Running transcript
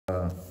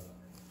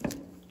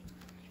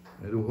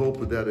And we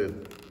hope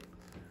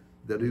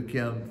that you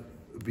can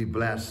be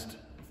blessed.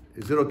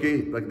 Is it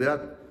okay like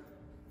that?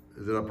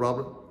 Is there a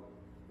problem?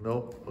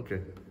 No?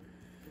 Okay.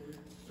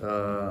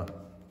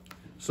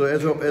 So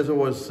as I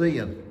was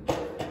saying,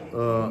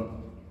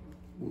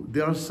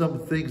 there are some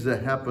things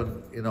that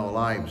happen in our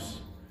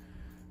lives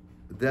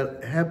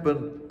that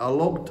happened a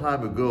long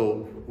time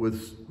ago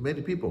with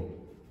many people.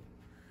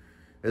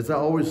 As I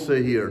always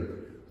say here,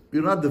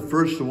 you're not the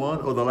first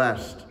one or the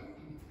last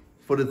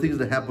for the things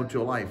that happen to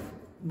your life,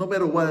 no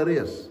matter what it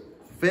is.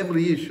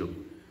 Family issue,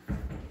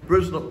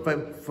 personal,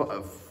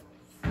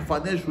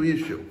 financial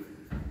issue,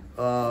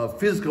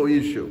 physical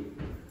issue,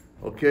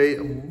 okay,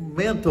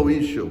 mental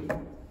issue,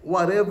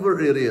 whatever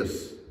it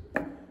is,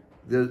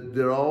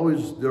 there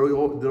always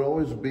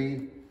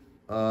be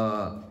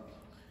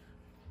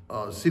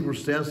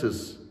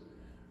circumstances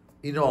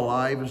in our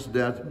lives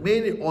that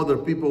many other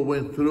people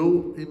went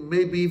through, and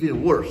maybe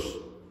even worse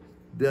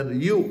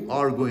than you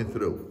are going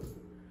through.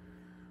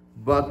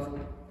 But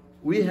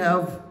we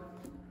have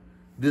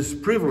this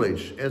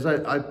privilege, as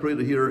I prayed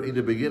here in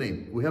the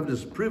beginning, we have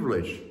this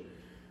privilege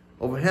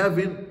of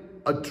having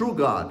a true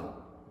God.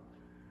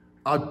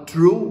 A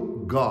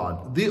true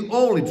God. The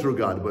only true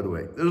God, by the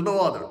way. There's no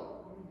other.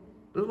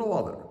 There's no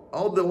other.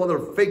 All the other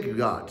fake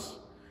gods.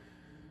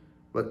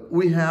 But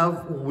we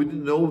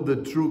know the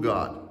true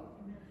God.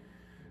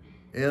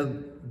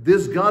 And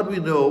this God we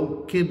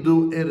know can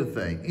do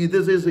anything. And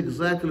this is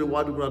exactly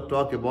what we're going to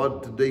talk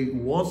about today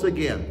once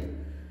again.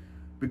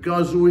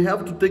 Because we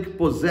have to take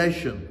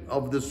possession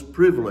of this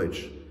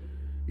privilege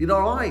in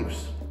our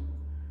lives.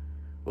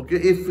 Okay,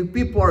 if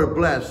people are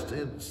blessed,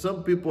 and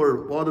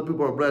other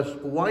people are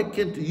blessed, why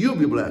can't you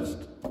be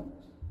blessed?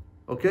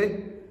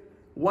 Okay?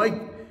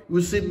 Why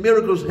we see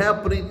miracles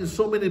happening in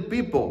so many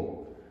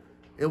people?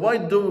 And why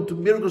don't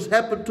miracles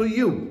happen to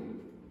you?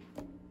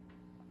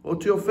 Or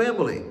to your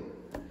family?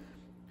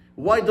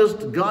 Why does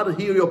God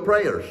hear your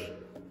prayers?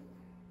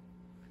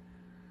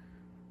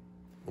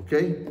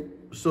 Okay?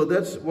 So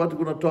that's what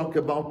we're going to talk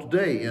about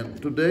today.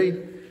 And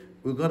today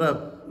we're going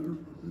to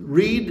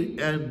read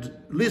and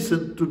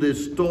listen to the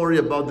story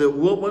about the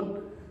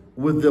woman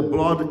with the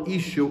blood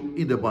issue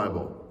in the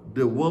Bible.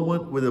 The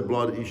woman with the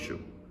blood issue.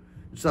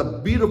 It's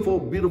a beautiful,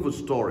 beautiful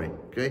story.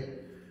 Okay?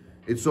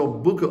 This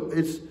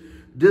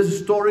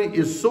story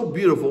is so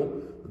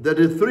beautiful that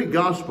the three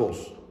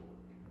Gospels,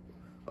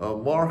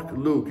 Mark,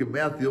 Luke, and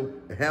Matthew,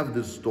 have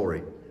this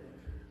story.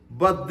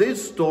 But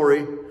this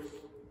story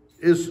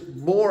is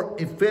more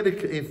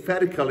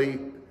emphatically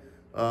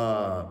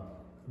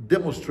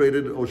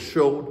demonstrated or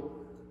shown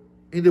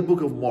in the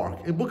book of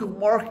Mark. The book of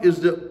Mark is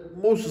the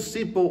most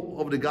simple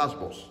of the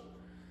Gospels.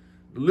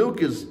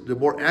 Luke is the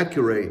more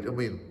accurate. I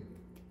mean,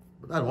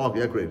 not more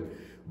accurate,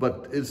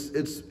 but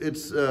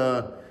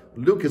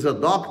Luke is a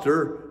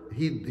doctor.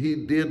 He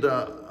did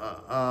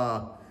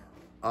a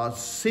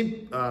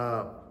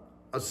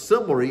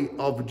summary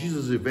of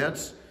Jesus'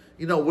 events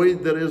in a way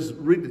that is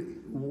really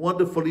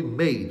wonderfully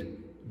made.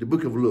 The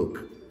book of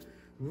Luke.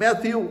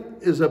 Matthew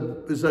is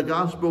a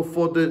gospel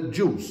for the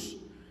Jews,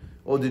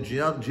 or the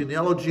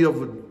genealogy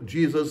of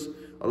Jesus,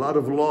 a lot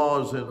of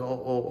laws and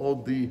all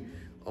the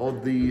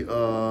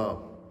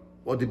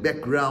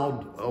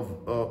background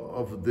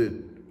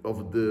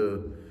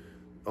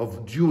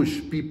of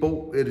Jewish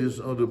people. It is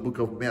on the book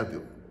of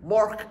Matthew.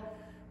 Mark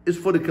is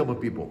for the common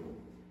people.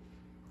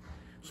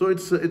 So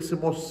it's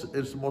more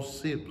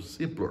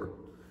simpler.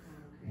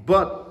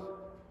 But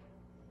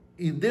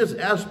in this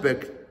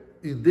aspect,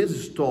 in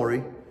this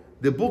story,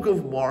 the book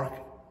of Mark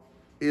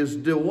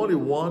is the only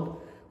one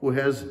who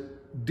has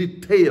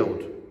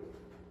detailed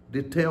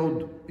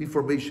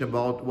information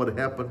about what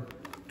happened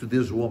to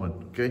this woman.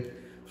 Okay,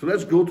 so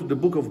let's go to the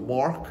book of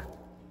Mark,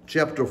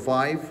 chapter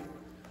 5,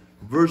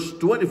 verse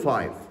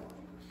 25.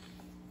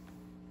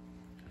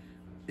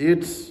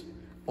 It's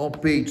on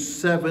page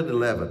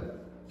 711.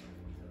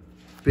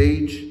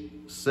 Page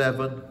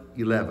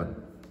 711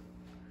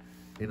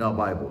 in our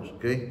Bibles.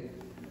 Okay.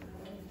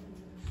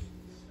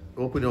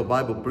 Open your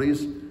Bible,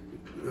 please.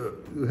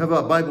 You have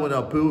a Bible in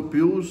our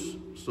pews,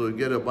 so you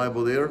get a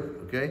Bible there,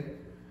 okay?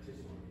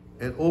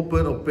 And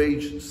open on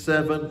page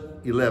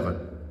 711.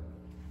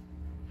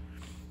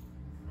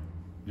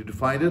 Did you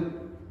find it?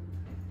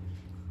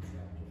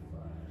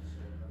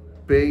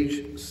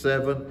 Page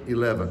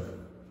 711.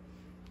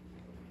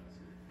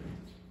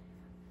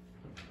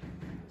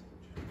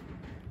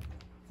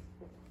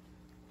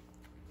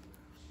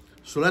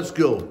 So let's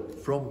go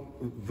from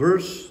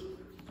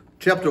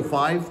chapter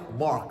 5,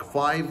 Mark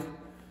 5,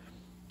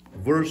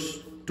 verse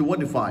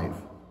 25.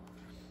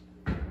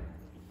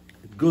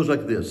 It goes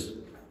like this.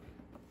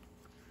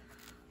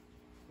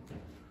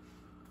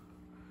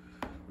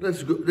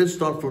 Let's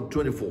start from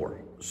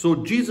 24.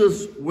 So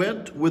Jesus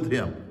went with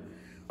him.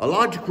 A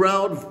large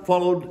crowd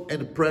followed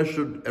and pressed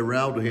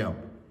around him.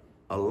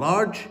 A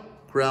large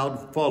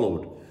crowd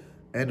followed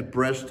and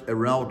pressed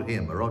around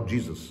him, around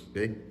Jesus.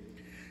 Okay?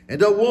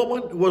 And a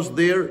woman was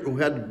there who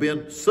had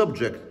been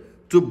subject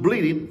to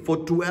bleeding for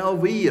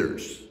 12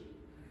 years.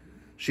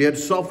 She had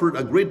suffered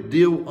a great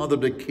deal under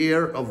the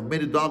care of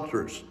many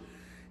doctors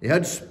He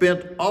had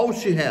spent all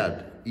she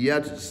had,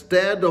 yet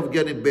instead of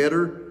getting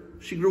better,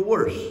 she grew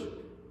worse.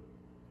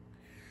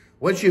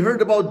 When she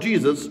heard about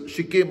Jesus,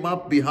 she came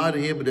up behind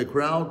him in the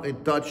crowd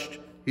and touched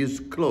his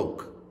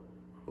cloak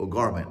or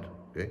garment,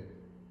 okay?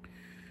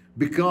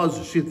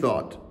 Because she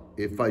thought,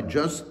 if I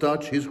just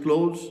touch his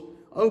clothes,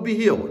 I'll be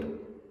healed.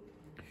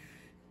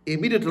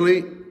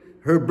 Immediately,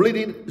 her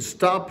bleeding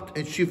stopped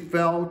and she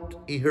felt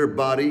in her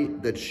body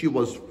that she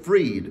was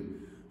freed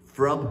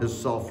from his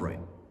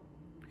suffering.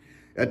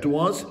 At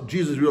once,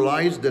 Jesus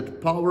realized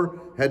that power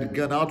had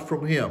gone out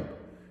from him.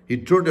 He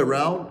turned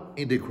around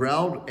in the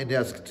crowd and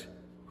asked,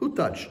 "Who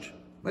touched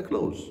my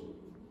clothes?"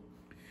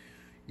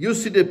 "You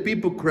see the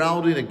people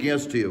crowding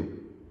against you,"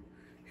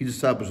 his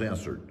disciples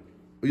answered.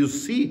 "You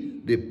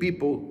see the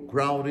people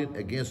crowding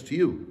against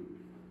you,"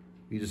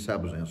 his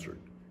disciples answered.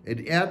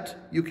 "And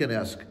yet you can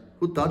ask,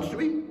 'Who touched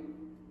me?'"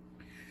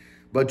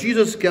 But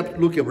Jesus kept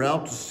looking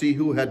around to see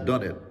who had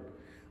done it.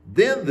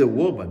 Then the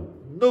woman,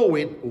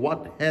 knowing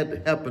what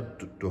had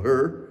happened to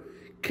her,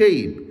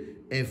 came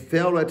and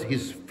fell at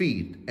his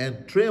feet,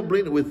 and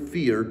trembling with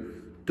fear,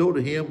 told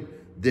him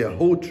the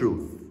whole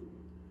truth.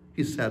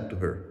 He said to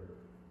her,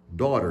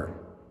 "Daughter,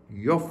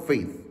 your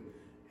faith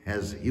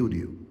has healed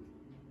you.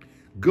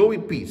 Go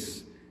in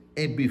peace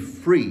and be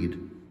freed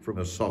from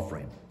your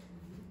suffering."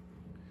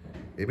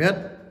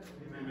 Amen?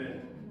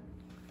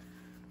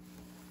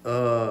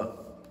 Amen.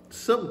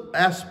 Some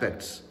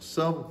aspects,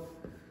 some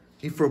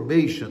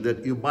information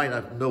that you might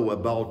not know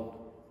about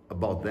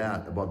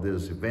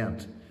this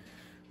event,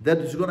 that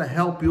is going to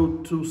help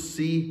you to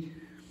see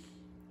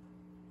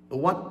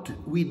what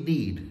we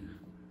need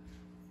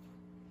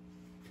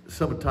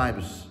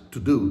sometimes to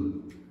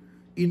do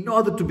in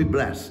order to be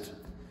blessed,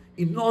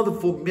 in order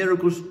for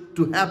miracles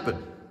to happen,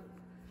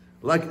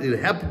 like it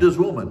happened to this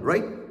woman,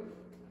 right?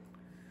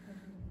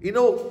 You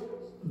know,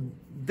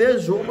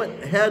 this woman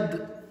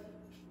had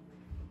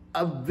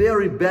a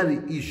very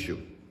bad issue.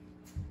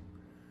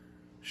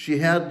 She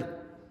had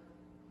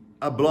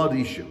a blood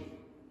issue.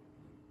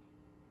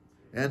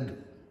 And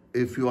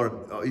if you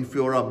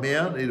are a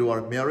man and you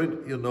are married,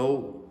 you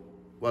know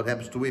what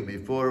happens to women.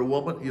 If you're a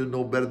woman, you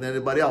know better than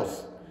anybody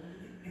else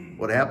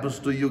what happens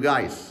to you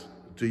guys,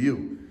 to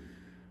you.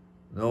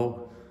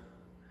 No.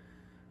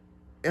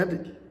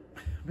 And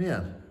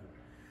man,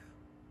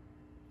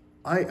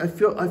 I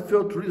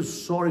felt really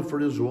sorry for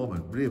this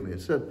woman, believe me.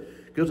 It said,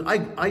 because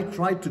I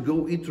tried to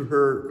go into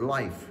her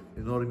life,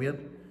 you know what I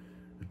mean?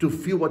 To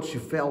feel what she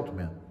felt,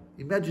 man.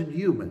 Imagine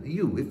you, man.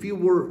 You, if you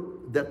were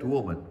that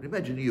woman,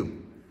 imagine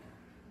you.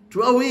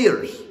 12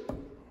 years.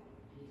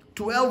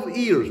 12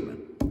 years,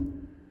 man.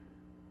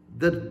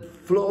 That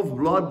flow of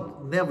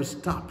blood never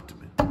stopped,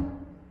 man.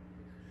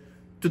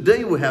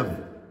 Today we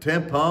have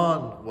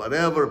tampon,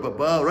 whatever,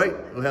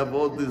 right? We have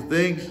all these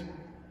things.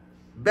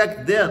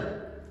 Back then,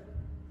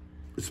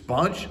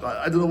 sponge,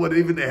 I don't know what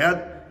even they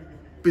had.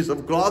 Piece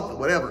of cloth,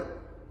 whatever.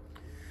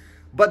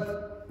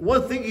 But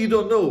one thing you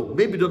don't know,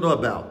 maybe you don't know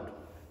about,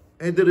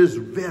 and that is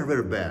very,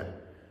 very bad.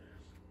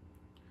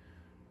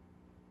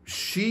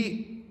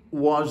 She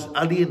was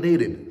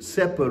alienated,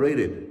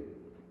 separated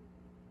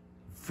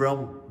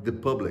from the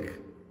public.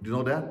 Do you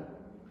know that?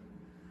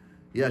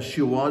 Yeah,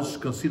 she was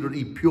considered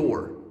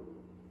impure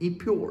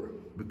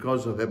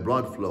because of her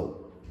blood flow.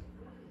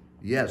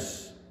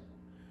 Yes.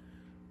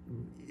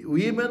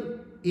 Women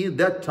in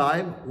that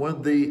time,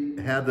 when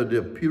they had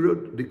their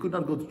period, they could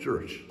not go to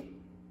church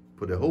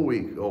for the whole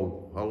week,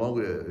 or how long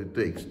it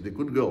takes. They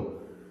couldn't go.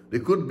 They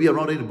couldn't be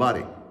around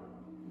anybody.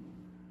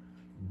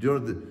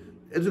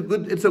 It's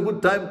a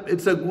good time.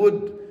 It's a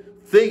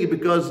good thing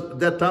because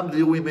that time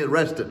the women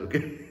rested.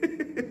 Okay,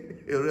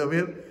 you know what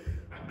I mean?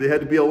 They had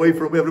to be away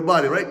from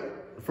everybody, right?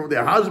 From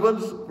their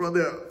husbands, from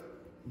their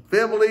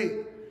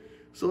family.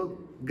 So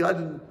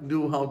God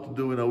knew how to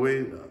do in a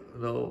way,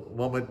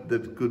 moment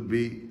that could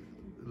be,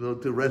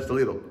 to rest a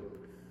little.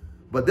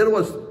 But there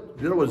was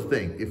a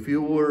thing. If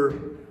you were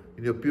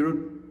in your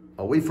period,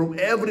 away from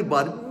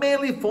everybody,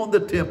 mainly from the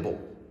temple,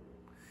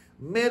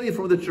 mainly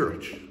from the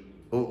church,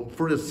 or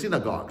from the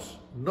synagogues.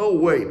 No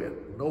way, man.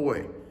 No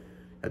way.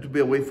 Had to be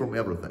away from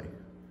everything.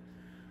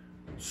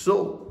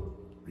 So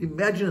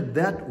imagine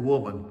that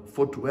woman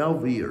for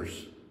 12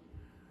 years.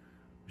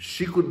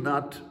 She could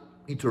not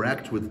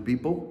interact with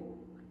people.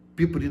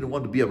 People didn't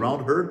want to be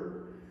around her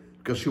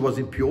because she was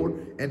impure.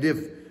 And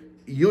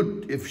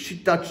if she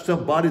touched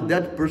somebody,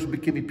 that person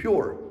became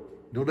impure.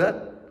 You know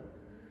that?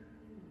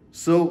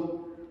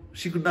 So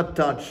she could not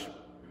touch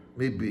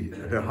maybe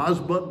her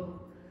husband,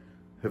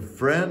 her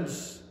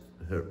friends,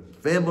 her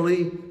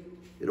family.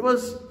 It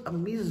was a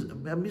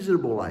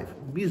miserable life.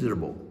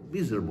 Miserable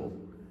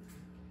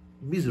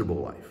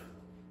life.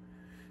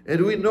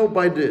 And we know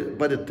by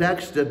the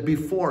text that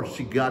before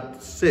she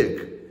got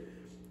sick,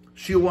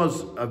 she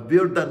was a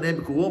very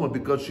dynamic woman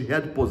because she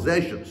had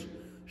possessions.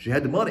 She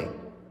had money.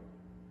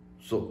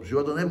 So she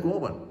was a dynamic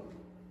woman.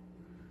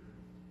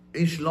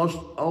 And she lost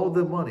all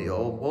the money,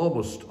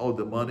 almost all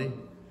the money,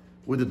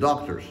 with the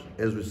doctors,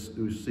 as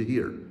we see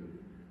here,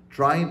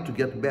 trying to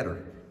get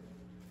better.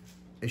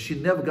 And she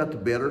never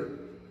got better.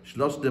 She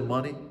lost the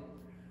money.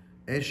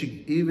 And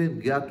she even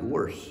got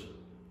worse.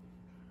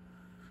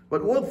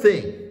 But one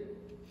thing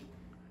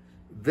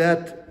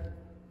that,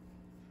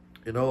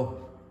 you know,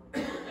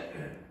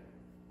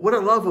 what I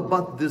love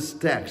about this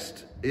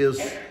text is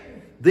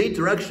the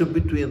interaction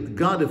between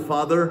God the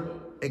Father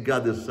and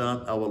God the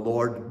Son, our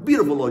Lord,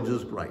 beautiful Lord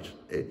Jesus Christ.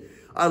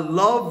 I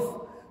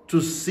love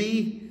to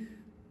see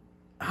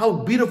how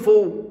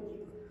beautiful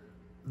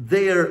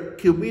their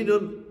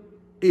communion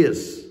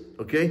is,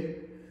 okay?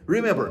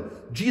 Remember,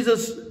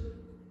 Jesus,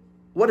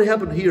 what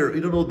happened here,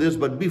 you don't know this,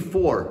 but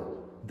before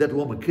that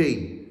woman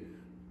came,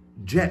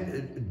 Jairus,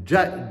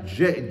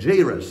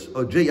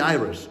 or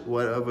Jairus,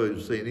 whatever you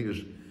say in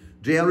English,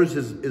 Jairus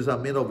is a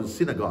man of the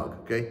synagogue,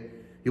 okay?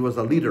 He was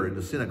a leader in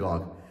the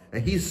synagogue,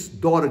 and his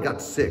daughter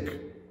got sick.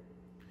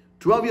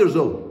 12 years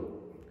old,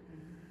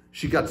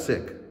 she got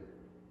sick.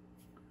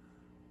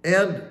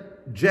 And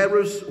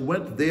Jairus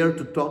went there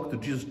to talk to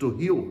Jesus to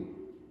heal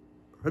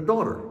her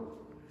daughter.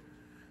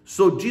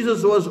 So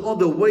Jesus was on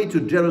the way to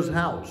Jairus'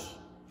 house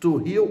to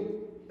heal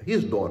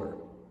his daughter,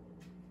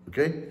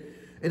 okay?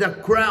 And a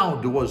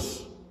crowd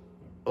was,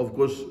 of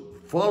course,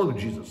 following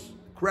Jesus.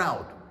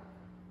 Crowd,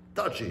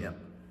 touching him.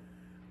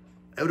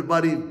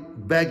 Everybody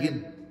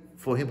begging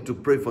for him to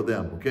pray for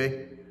them,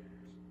 okay?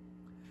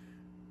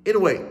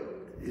 Anyway,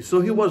 so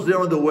he was there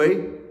on the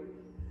way,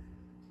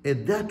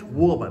 and that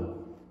woman,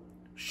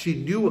 she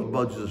knew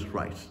about Jesus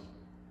Christ.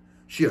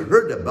 She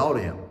heard about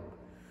him.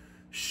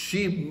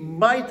 She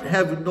might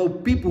have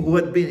known people who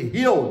had been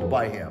healed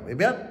by him,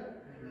 amen?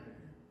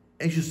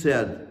 And she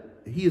said,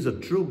 he is a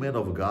true man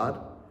of God.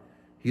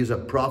 He is a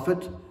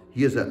prophet.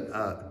 He is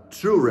a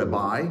true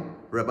rabbi.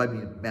 Rabbi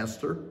means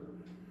master.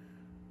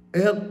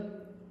 And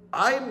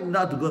I'm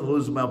not going to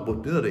lose my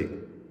opportunity.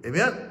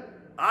 Amen?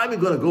 I'm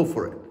going to go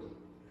for it.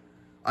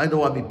 I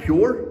know I'm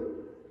impure,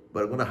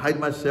 but I'm going to hide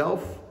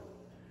myself.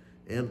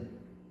 And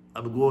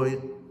I'm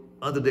going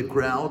under the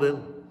crowd.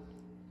 And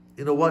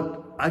you know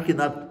what? I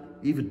cannot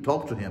even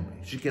talk to him.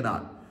 She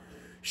cannot.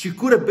 She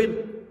could have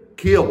been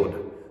killed.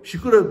 She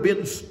could have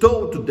been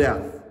stoned to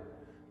death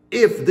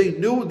if they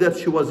knew that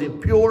she was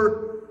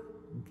impure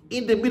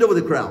in the middle of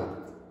the crowd.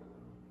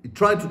 He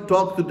tried to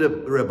talk to the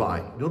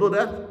rabbi. You know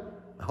that?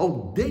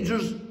 How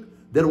dangerous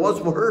that was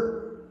for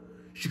her.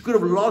 She could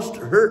have lost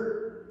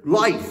her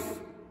life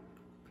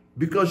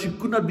because she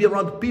could not be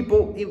around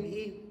people,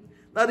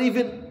 not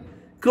even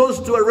close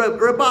to a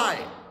rabbi.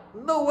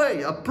 No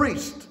way. A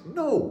priest.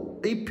 No.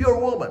 A pure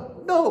woman.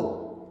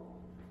 No.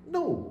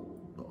 No.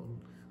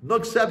 No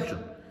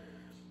exception.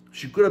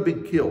 She could have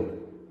been killed,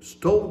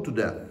 stoned to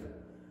death.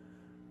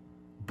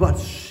 But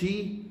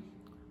she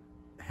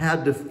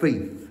had the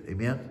faith,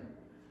 amen,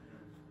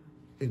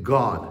 in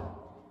God.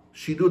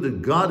 She knew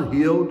that God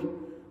healed.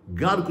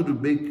 God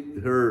could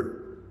make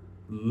her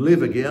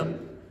live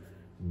again.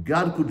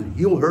 God could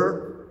heal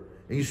her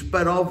in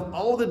spite of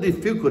all the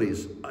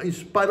difficulties, in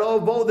spite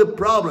of all the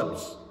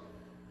problems.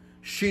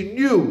 She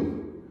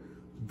knew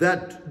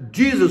that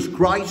Jesus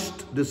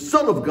Christ, the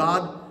Son of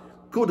God,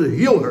 could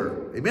heal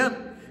her,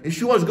 amen. And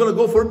she was going to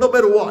go for it no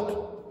matter what.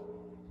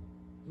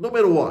 No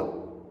matter what.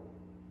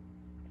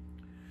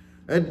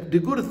 And the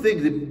good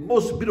thing, the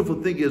most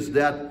beautiful thing is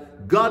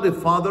that God the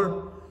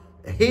Father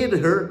hid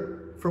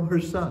her from her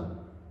Son.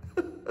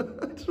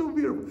 It's so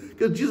beautiful.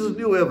 Because Jesus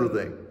knew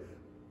everything.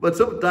 But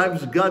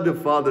sometimes God the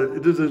Father,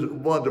 this is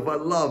wonderful. I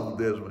love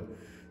this one.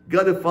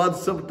 God the Father,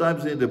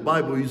 sometimes in the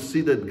Bible, you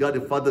see that God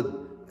the Father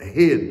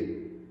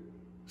hid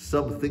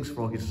some things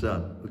from his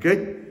Son.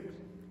 Okay?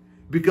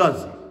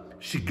 Because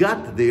she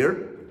got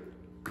there,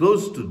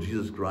 close to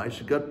Jesus Christ.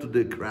 She got to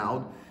the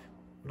crowd,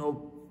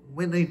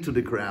 went into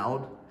the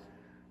crowd,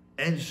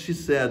 and she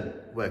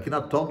said, well, I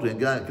cannot talk to him.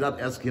 I cannot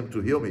ask him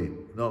to heal me.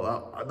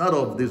 No, not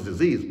of this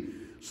disease.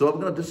 So I'm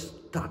going to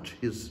just touch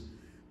his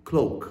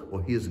cloak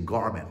or his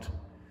garment.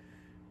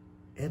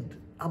 And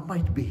I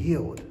might be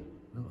healed.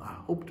 I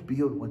hope to be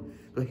healed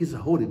because he's a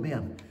holy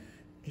man.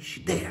 And she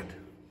did.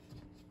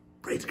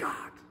 Praise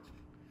God.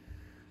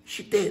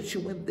 She did. She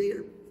went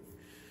there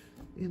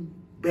and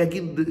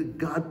begging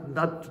God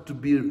not to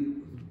be,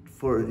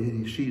 for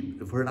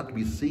her not to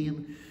be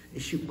seen.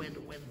 And she went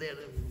there,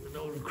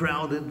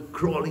 crowd and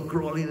crawling,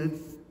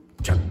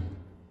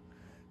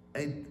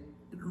 and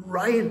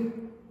right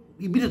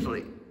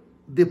immediately,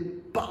 the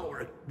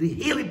power, the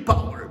healing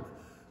power,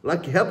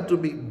 like it happened to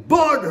me,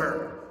 burned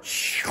her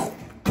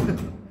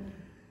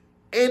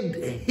and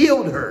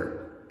healed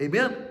her.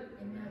 Amen?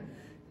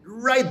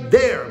 Right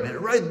there, man,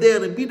 right there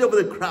in the middle of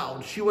the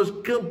crowd, she was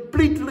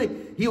completely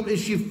healed, and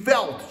she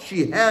felt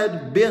she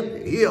had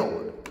been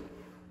healed.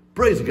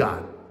 Praise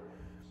God.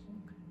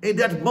 In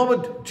that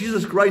moment,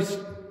 Jesus Christ,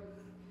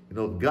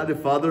 God the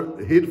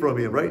Father hid from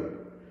him, right?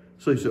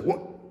 So he said,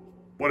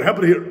 what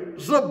happened here?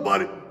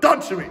 Somebody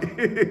touch me.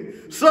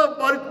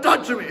 Somebody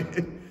touch me.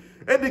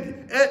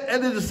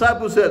 And the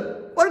disciples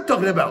said, what are you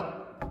talking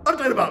about? What are you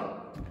talking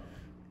about?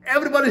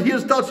 Everybody here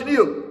is touching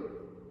you.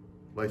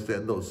 But I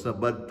said, no,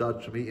 somebody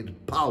touched me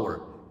and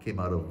power came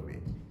out of me.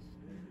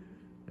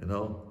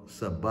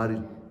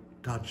 Somebody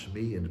touched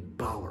me and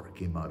power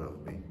came out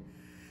of me.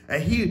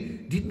 And he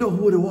didn't know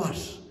who it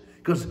was.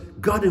 Because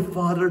God the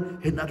Father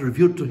had not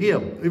revealed to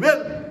him.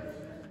 Amen?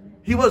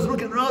 He was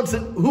looking around and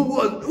said,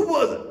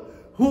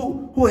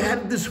 who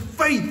had this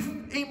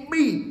faith in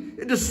me,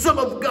 in the Son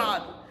of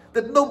God,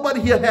 that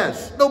nobody here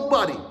has.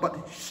 Nobody.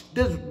 But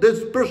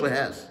this person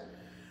has.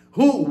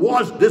 Who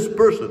was this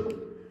person?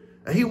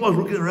 And he was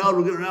looking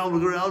around.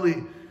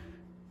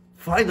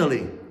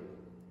 Finally,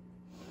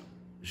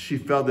 she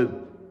felt that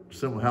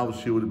somehow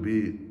she would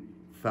be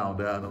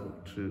found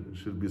out. She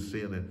would be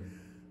seen. And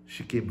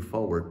she came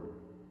forward.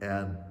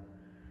 And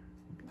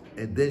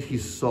then he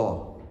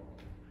saw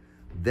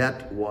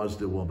that was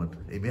the woman.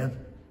 Amen?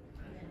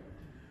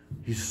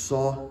 He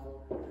saw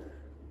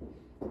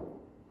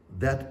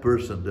that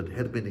person that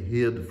had been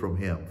hid from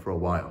him for a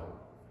while.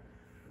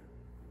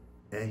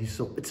 And he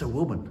saw, it's a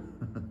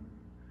woman.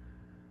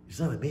 It's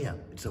not a man,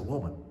 it's a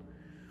woman.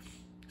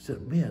 He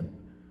said, man,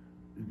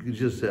 he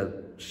just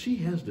said, she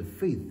has the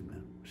faith,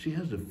 man. She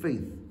has the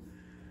faith.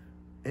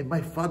 And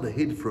my Father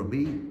hid from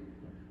me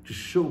to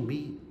show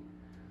me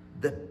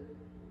that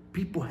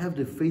people have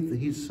the faith in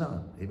his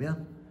Son.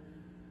 Amen?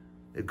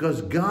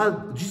 Because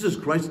God, Jesus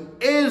Christ,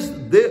 is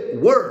the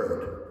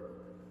Word.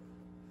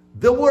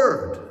 The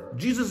Word.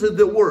 Jesus is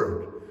the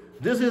Word.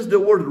 This is the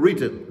Word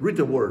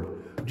written Word.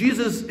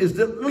 Jesus is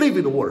the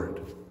living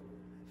Word.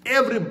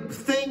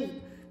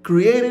 Everything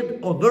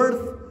created on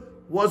earth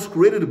was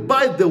created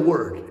by the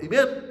Word.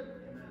 Amen?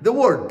 The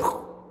Word.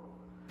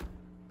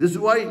 This is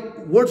why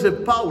words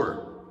have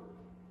power.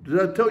 Did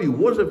I tell you,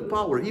 words have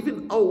power?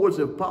 Even our words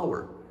have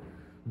power.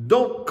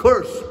 Don't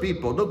curse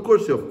people. Don't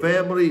curse your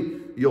family,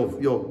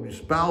 your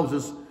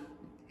spouses,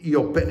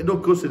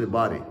 don't curse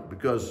anybody,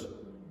 because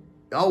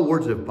our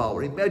words have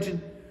power.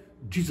 Imagine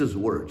Jesus'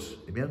 words.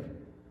 Amen?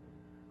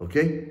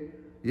 Okay?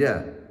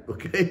 Yeah.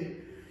 Okay?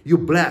 You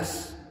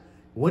bless.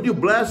 When you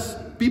bless,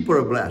 people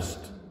are blessed.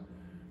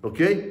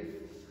 Okay?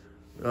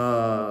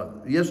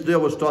 Yesterday I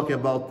was talking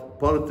about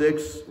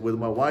politics with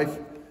my wife.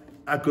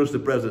 I cursed the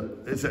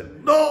president. He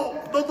said,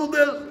 no, don't do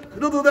this,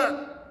 don't do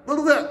that, don't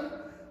do that.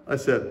 I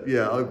said,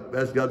 yeah, I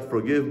asked God to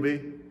forgive me.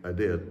 I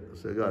did. I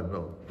said, God,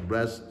 no,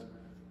 blessed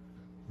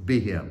be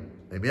him.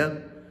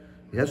 Amen?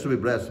 He has to be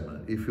blessed,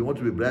 man. If you want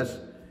to be blessed,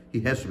 he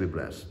has to be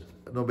blessed.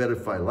 No matter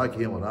if I like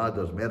him or not,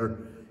 doesn't matter.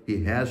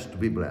 He has to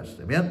be blessed.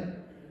 Amen?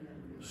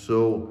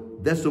 So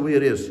that's the way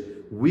it is.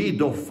 We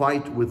don't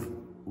fight with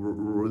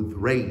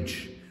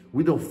rage.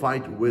 We don't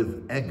fight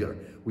with anger.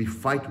 We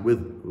fight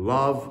with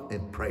love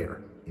and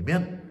prayer.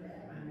 Amen?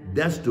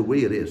 That's the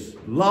way it is.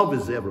 Love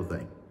is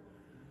everything.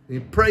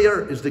 And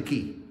prayer is the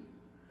key.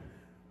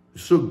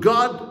 So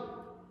God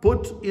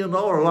put in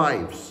our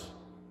lives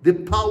the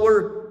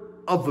power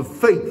of the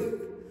faith.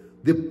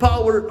 The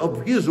power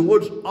of his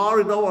words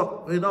are in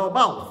our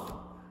mouth.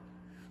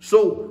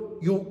 So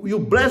you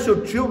bless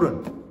your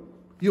children.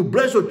 You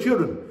bless your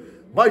children.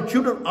 My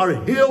children are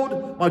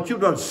healed. My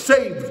children are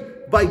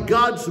saved by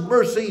God's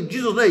mercy in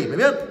Jesus' name.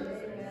 Amen?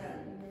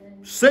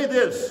 Say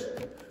this.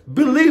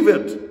 Believe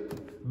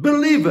it.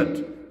 Believe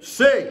it.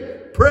 Say,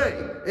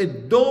 pray,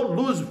 and don't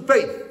lose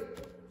faith.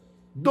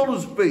 Don't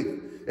lose faith.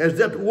 As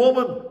that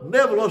woman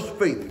never lost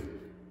faith.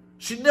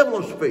 She never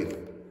lost faith.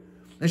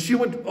 And she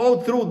went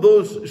all through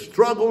those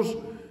struggles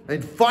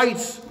and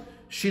fights.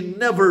 She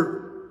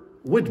never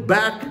went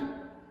back.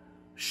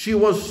 She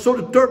was so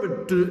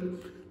determined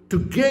to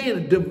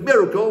gain the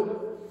miracle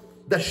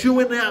that she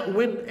went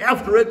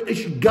after it and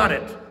she got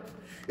it.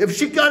 If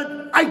she got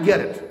it, I get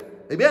it.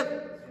 Amen?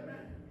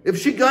 If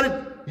she got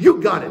it,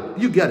 you got it.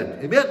 You get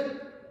it. Amen?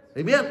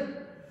 Amen?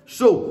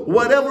 So,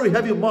 whatever you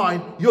have in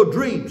mind, your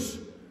dreams,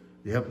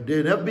 they have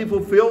been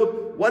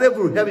fulfilled.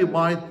 Whatever you have in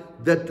mind,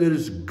 that it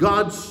is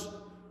God's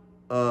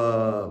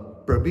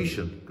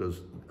permission,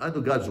 because I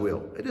know God's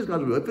will. It is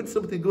God's will. If it's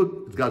something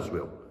good, it's God's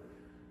will.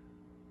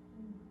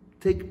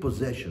 Take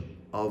possession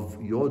of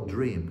your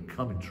dream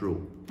coming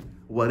true,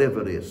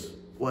 whatever it is,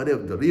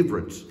 whatever,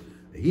 deliverance,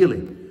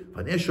 healing,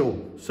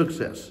 financial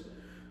success,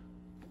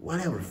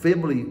 whatever,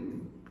 family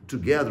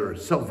together,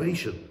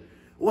 salvation,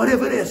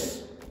 whatever it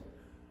is,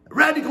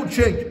 radical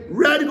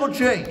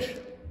change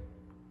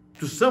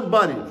to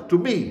somebody, to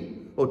me,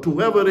 or to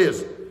whoever it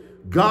is.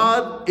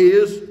 God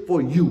is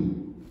for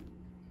you.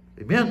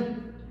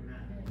 Amen?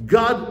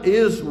 God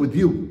is with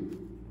you.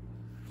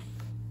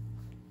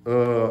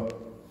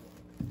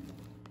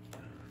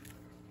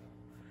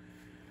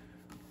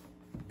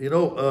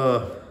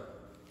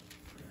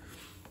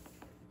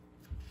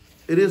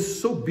 It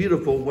is so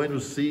beautiful when you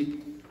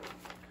see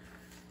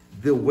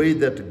the way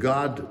that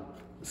God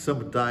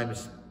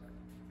sometimes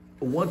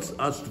wants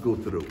us to go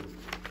through.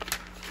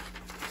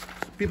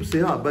 People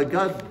say, but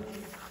God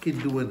can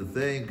do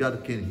anything,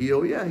 God can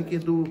heal. Yeah, he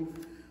can do,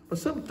 but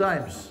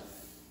sometimes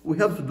we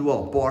have to do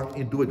our part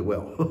and do it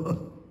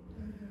well.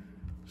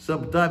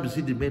 Sometimes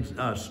he demands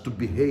us to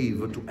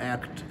behave, to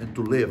act, and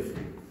to live.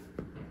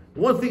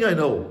 One thing I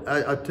know,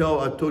 I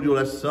told you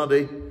last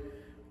Sunday,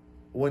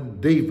 when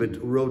David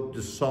wrote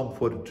the Psalm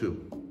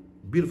 42.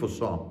 Beautiful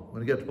psalm.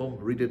 When you get home,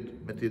 read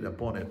it, meditate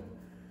upon it.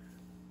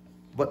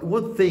 But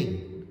one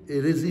thing,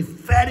 it is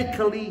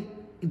emphatically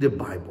in the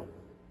Bible.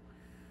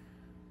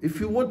 If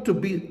you want to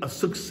be a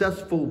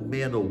successful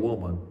man or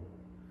woman,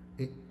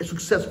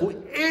 successful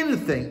in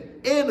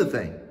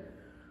anything,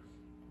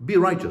 be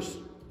righteous.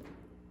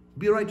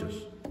 Be righteous.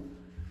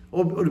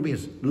 What it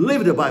means,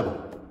 live the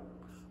Bible.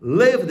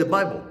 Live the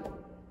Bible.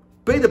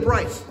 Pay the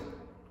price.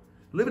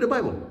 Live the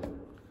Bible.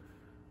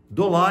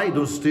 Don't lie,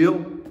 don't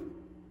steal,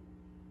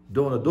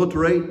 don't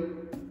adulterate.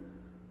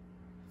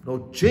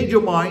 No, change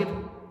your mind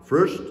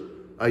first,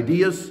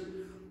 ideas.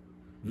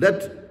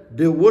 Let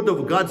the word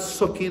of God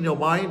soak in your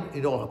mind,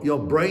 in your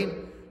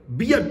brain.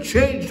 Be a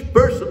changed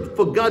person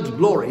for God's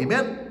glory.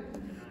 Amen?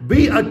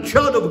 Be a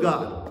child of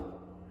God.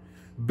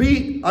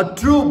 Be a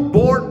true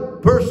born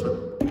person.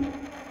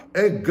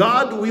 And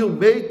God will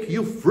make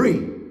you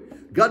free.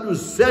 God will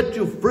set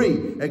you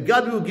free. And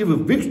God will give you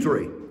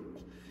victory.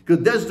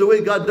 Because that's the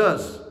way God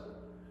does.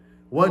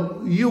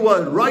 When you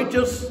are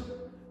righteous,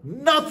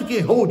 nothing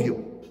can hold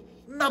you.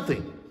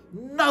 Nothing.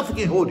 Nothing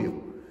can hold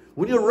you.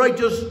 When you're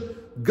righteous,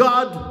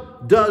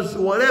 God does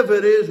whatever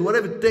it is,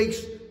 whatever it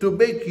takes to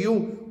make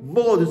you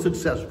more than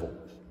successful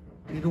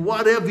in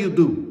whatever you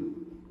do.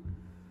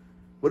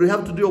 But you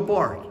have to do your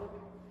part.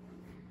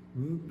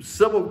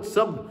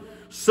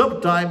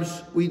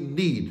 Sometimes we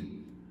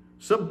need.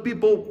 Some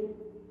people,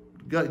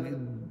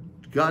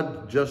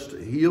 God just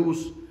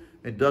heals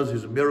and does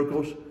His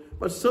miracles.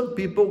 But some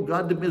people,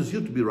 God demands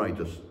you to be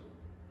righteous.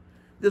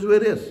 That's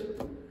what it is.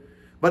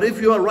 But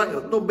if you are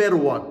right, no matter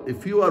what,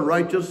 if you are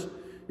righteous,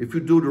 if you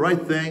do the right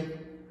thing,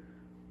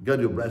 God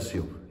will bless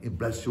you. He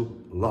bless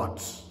you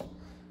lots.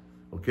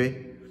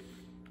 Okay?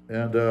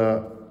 And,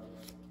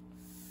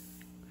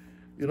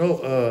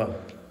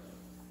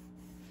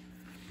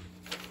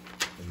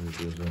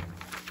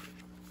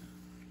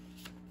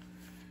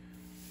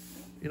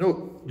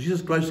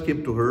 Jesus Christ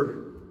came to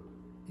her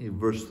in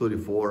verse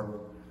 34,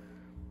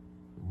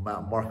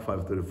 Mark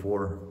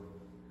 5:34,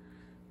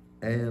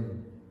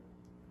 and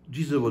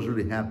Jesus was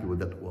really happy with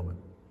that woman.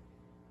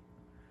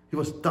 He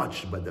was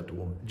touched by that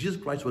woman.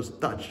 Jesus Christ was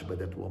touched by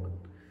that woman,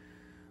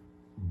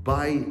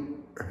 by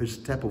her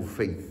step of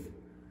faith.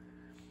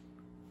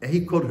 And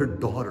He called her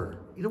daughter.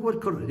 You know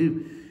what called her?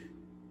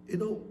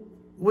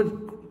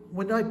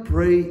 When I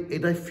pray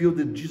and I feel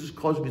that Jesus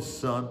calls me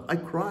son, I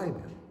cry,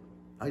 man.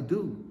 I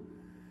do.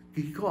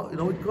 He calls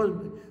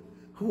me.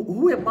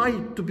 Who am I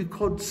to be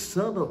called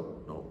son of?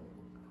 No.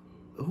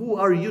 Who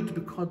are you to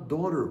be called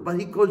daughter? But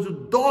He calls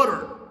you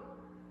daughter.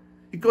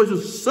 He calls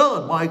you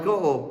son,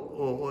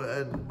 Michael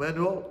and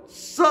Manuel,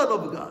 son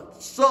of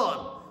God,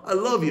 son. I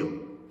love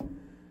you.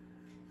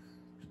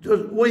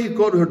 Just when He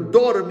called her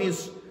daughter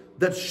means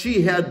that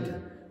she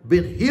had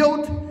been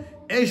healed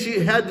and she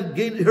had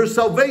gained her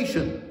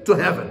salvation to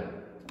heaven.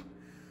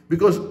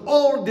 Because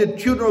all the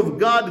children of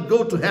God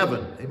go to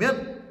heaven.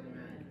 Amen?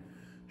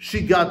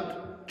 She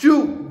got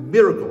two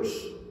miracles.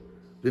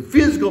 The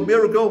physical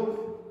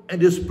miracle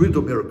and the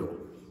spiritual miracle.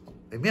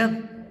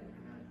 Amen?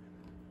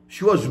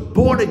 She was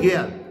born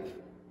again.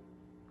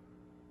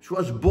 She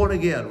was born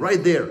again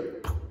right there.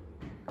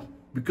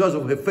 Because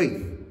of her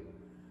faith.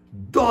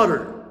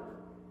 Daughter,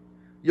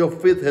 your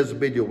faith has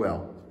made you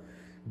well.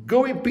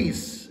 Go in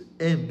peace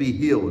and be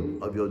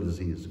healed of your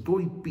disease. Go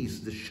in peace.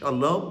 The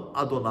Shalom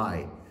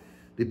Adonai.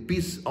 The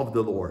peace of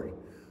the Lord.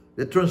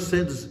 That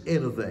transcends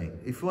anything.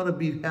 If you want to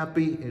be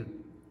happy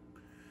and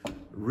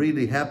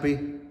really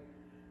happy,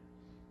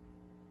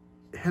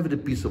 have the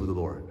peace of the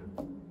Lord.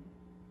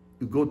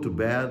 You go to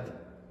bed,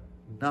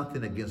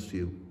 nothing against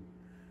you.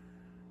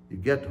 You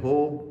get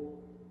home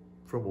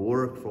from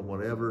work, from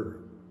whatever,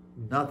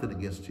 nothing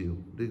against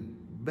you. The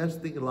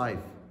best thing in life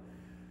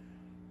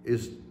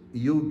is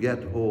you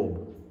get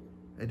home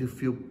and you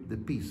feel the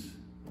peace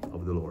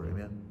of the Lord.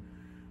 Amen.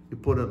 You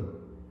put on,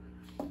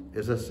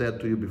 as I said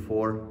to you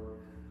before,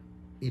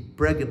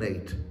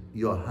 impregnate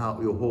your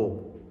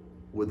home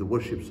with the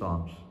worship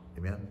songs.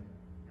 Amen.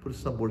 Put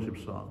some worship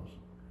songs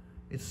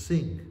and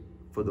sing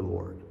for the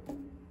Lord.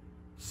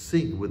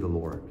 Sing with the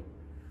Lord.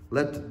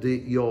 Let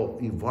your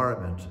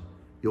environment,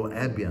 your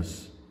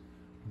ambience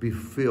be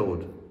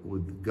filled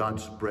with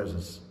God's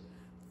presence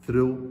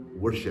through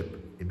worship.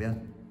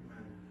 Amen.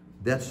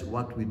 That's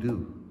what we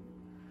do.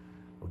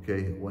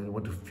 Okay, when you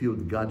want to feel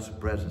God's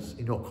presence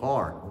in your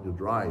car, when you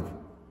drive,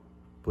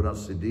 put on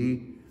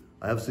CD.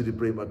 I have CD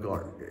player in my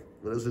car. Okay.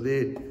 Put on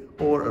CD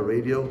or a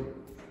radio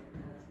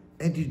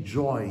and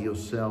enjoy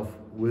yourself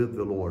with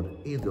the Lord,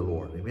 in the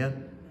Lord.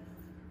 Amen.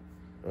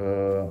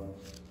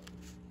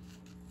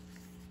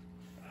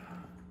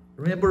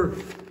 Remember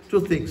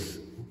two things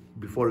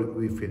before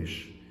we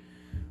finish.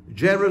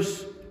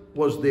 Jairus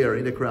was there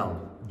in the crowd.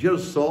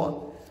 Jairus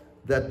saw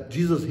that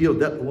Jesus healed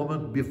that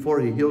woman before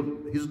He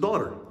healed his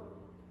daughter.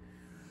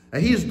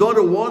 And his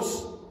daughter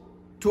was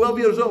 12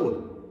 years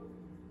old.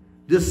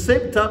 The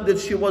same time that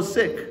she was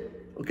sick.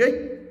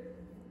 Okay?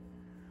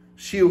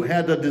 She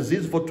had a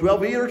disease for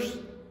 12 years.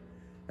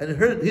 And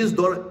his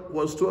daughter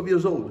was 12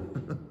 years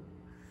old.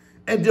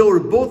 And they were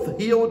both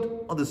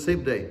healed on the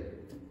same day.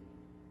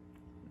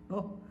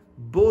 No?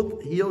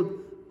 Both healed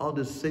on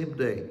the same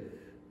day.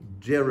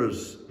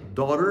 Jairus'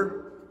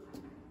 daughter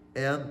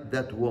and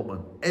that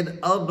woman, an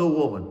unknown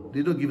woman.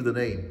 They don't give the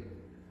name.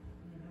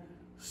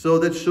 So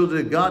that shows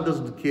that God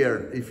doesn't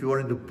care if you are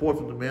an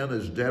important man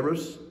as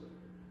Jairus.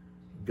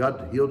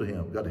 God healed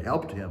him. God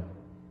helped him.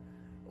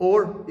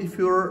 Or if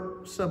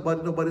you're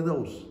somebody nobody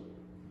knows.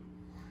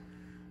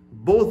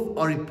 Both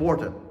are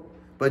important.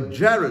 But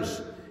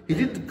Jairus, he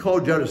didn't call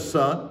Jairus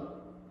son.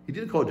 He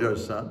didn't call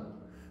Jairus son.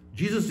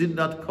 Jesus did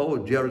not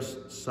call Jairus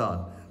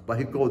son, but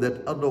he called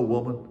that unknown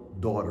woman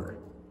daughter.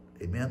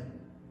 Amen?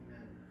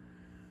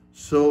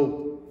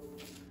 So,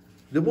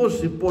 the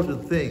most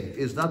important thing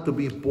is not to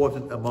be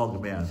important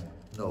among men.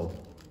 No.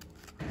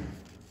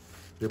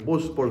 The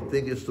most important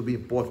thing is to be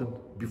important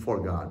before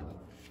God.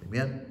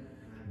 Amen?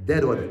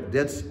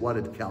 That's what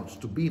it counts.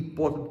 To be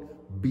important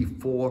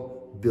before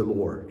the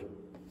Lord.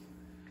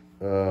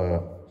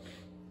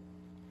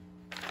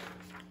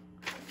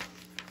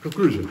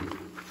 Conclusion.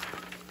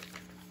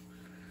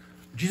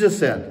 Jesus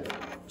said,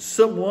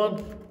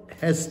 someone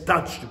has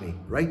touched me,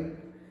 right?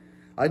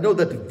 I know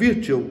that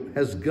virtue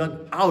has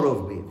gone out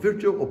of me.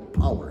 Virtue of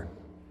power.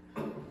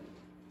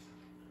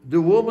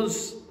 The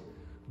woman's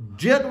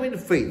genuine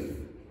faith.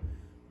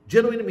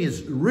 Genuine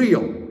means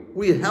real.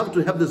 We have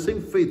to have the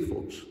same faith,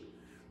 folks.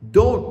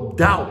 Don't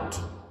doubt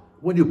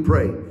when you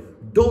pray.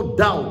 Don't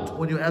doubt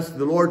when you ask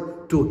the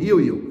Lord to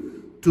heal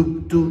you,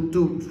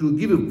 to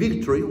give you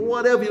victory,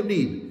 whatever you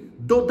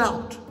need. Don't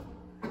doubt.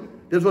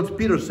 That's what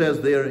Peter says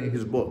there in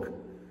his book.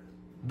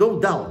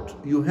 Don't doubt.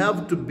 You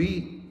have to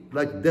be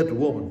like that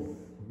woman.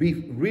 Be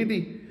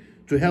really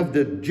to have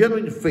the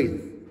genuine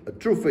faith, a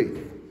true faith.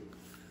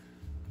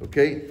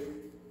 Okay?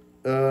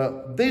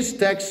 This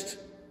text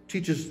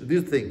teaches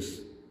these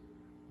things.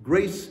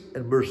 Grace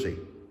and mercy.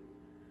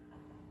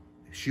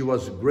 She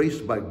was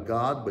graced by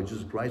God, by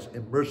Jesus Christ,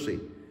 and mercy.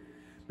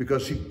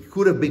 Because she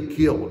could have been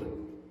killed.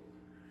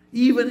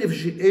 Even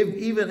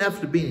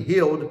after being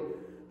healed,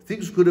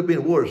 things could have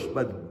been worse.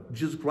 But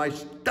Jesus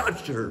Christ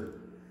touched her.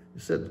 He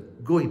said,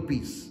 go in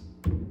peace.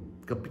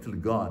 Completely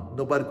gone.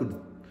 Nobody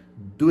could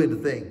do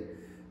anything.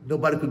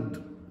 Nobody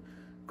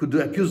could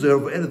accuse her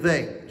of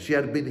anything. She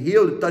had been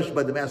healed and touched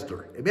by the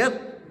Master. Amen?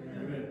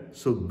 Amen.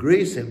 So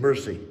grace and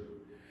mercy.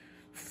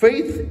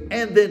 Faith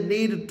and the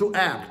need to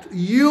act.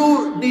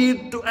 You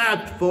need to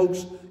act,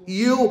 folks.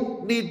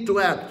 You need to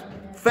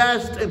act.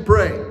 Fast and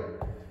pray.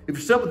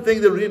 If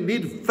something that you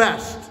need,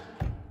 fast.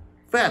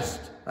 Fast.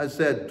 I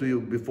said to you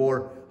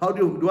before, how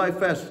do I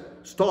fast?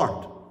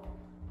 Start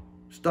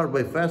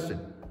by fasting.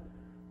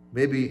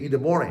 Maybe in the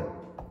morning.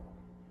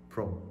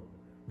 From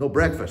no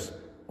breakfast,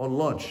 on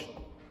lunch.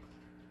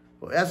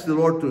 Well, ask the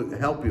Lord to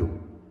help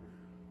you.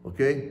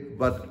 Okay?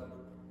 But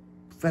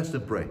fast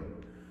and pray.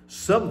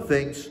 Some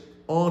things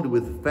only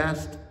with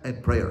fast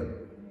and prayer.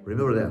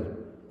 Remember that.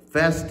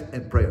 Fast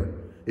and prayer.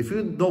 If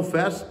you don't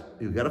fast,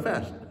 you gotta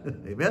fast.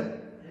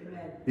 Amen?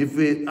 If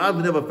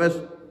I've never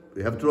fasted,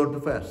 you have to learn to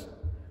fast.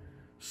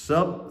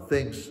 Some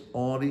things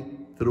only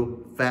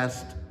through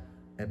fast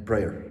and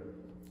prayer.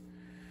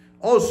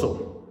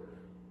 Also,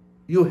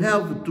 you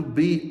have to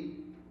be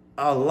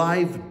a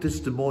live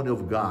testimony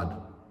of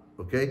God.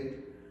 Okay?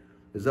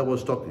 As I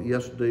was talking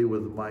yesterday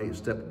with my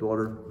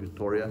stepdaughter,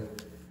 Victoria,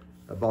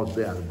 about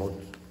that, about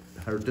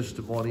her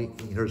testimony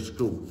in her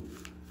school.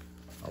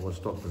 I was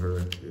talking to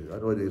her. I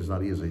know it is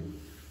not easy.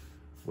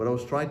 But I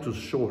was trying to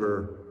show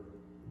her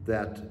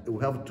that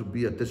we have to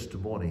be a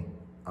testimony,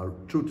 a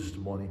true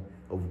testimony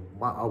of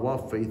our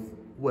faith,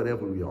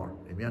 wherever we are.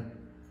 Amen?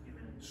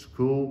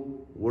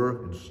 School,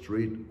 work, and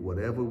street,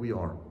 whatever we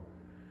are.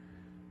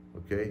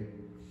 Okay?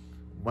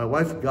 My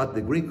wife got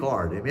the green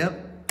card.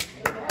 Amen?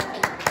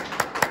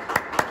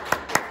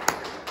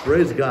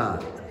 Praise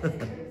God.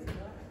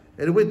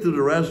 And we went to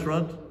the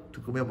restaurant to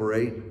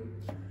commemorate.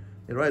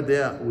 And right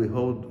there, we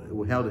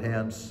held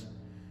hands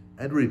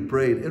and we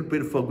prayed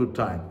for a good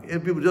time.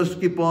 And people just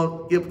kept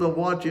on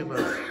watching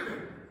us.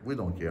 We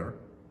don't care.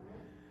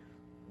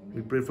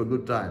 We prayed for a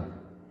good time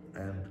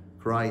and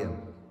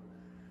crying.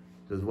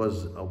 It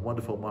was a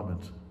wonderful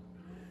moment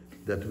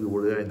that we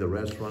were there in the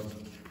restaurant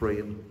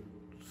praying,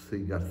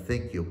 saying, God,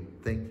 thank you,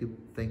 thank you,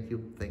 thank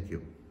you, thank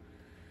you.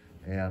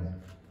 And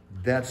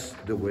that's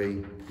the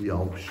way we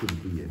all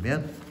should be.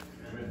 Amen?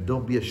 Amen.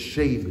 Don't be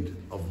ashamed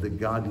of the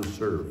God you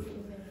serve.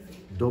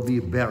 Don't be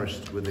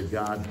embarrassed with the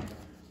God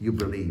you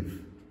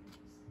believe.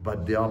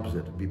 But the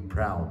opposite, be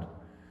proud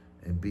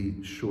and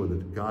be sure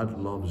that God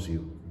loves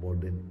you more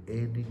than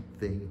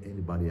anything,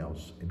 anybody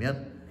else. Amen?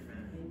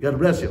 Amen. God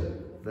bless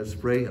you. Let's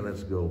pray and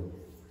let's go.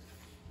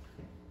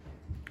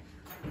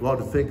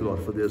 Lord, thank you,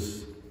 Lord, for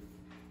this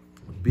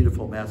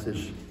beautiful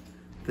message.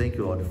 Thank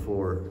you, Lord,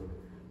 for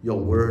your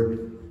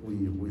word.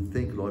 We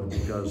thank you, Lord,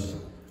 because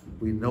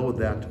we know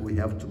that we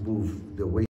have to move the way